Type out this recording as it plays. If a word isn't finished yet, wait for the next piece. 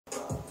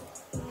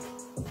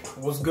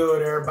What's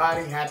good,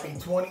 everybody? Happy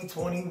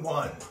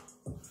 2021.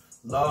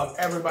 Love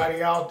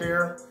everybody out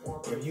there.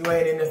 If you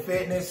ain't into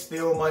fitness,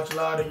 still much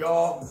love to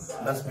y'all.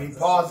 Let's be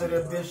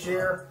positive this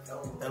year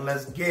and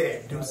let's get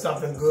it. Do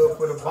something good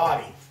for the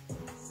body.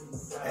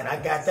 And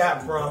I got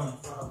that from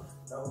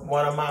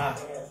one of my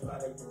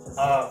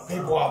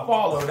people I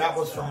follow. That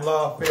was from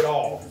Love Fit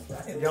All.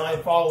 If y'all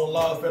ain't following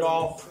Love Fit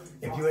All,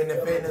 if you into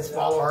fitness,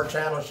 follow her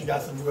channel. She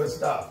got some good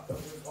stuff.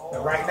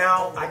 And right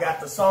now, I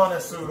got the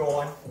sauna suit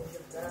on.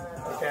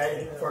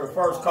 Okay, for the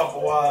first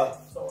couple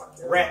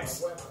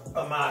reps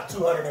of my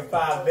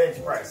 205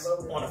 bench press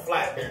on a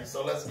flat bench.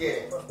 So let's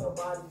get it.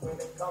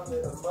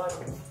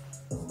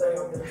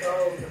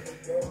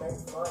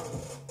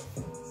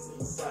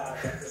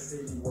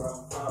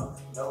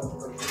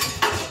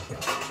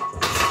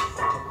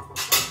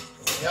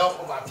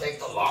 Help if I take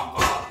the lock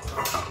off.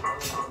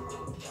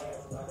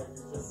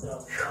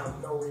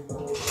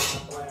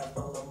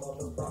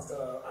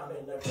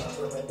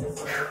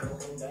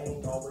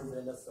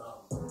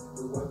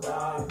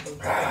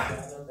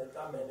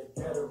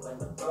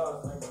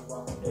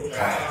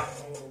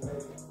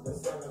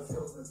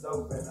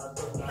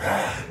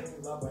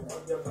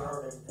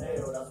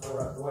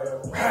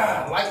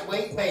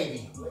 Lightweight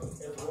baby.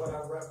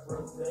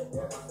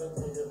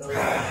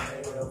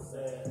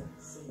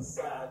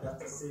 Seaside,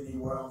 that's the city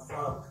where I'm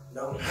from.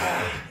 No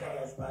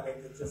cash, but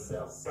they get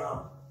yourself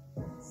some.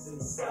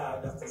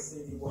 Seaside, that's the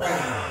city where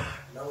I'm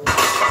from. No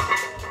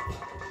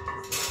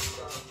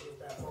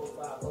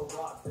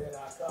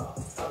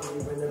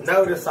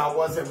Notice I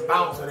wasn't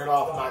bouncing it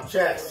off my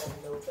chest.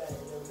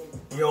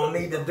 You don't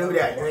need to do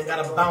that. You ain't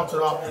got to bounce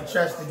it off your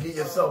chest to give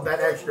yourself that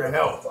extra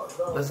help.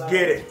 Let's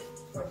get it.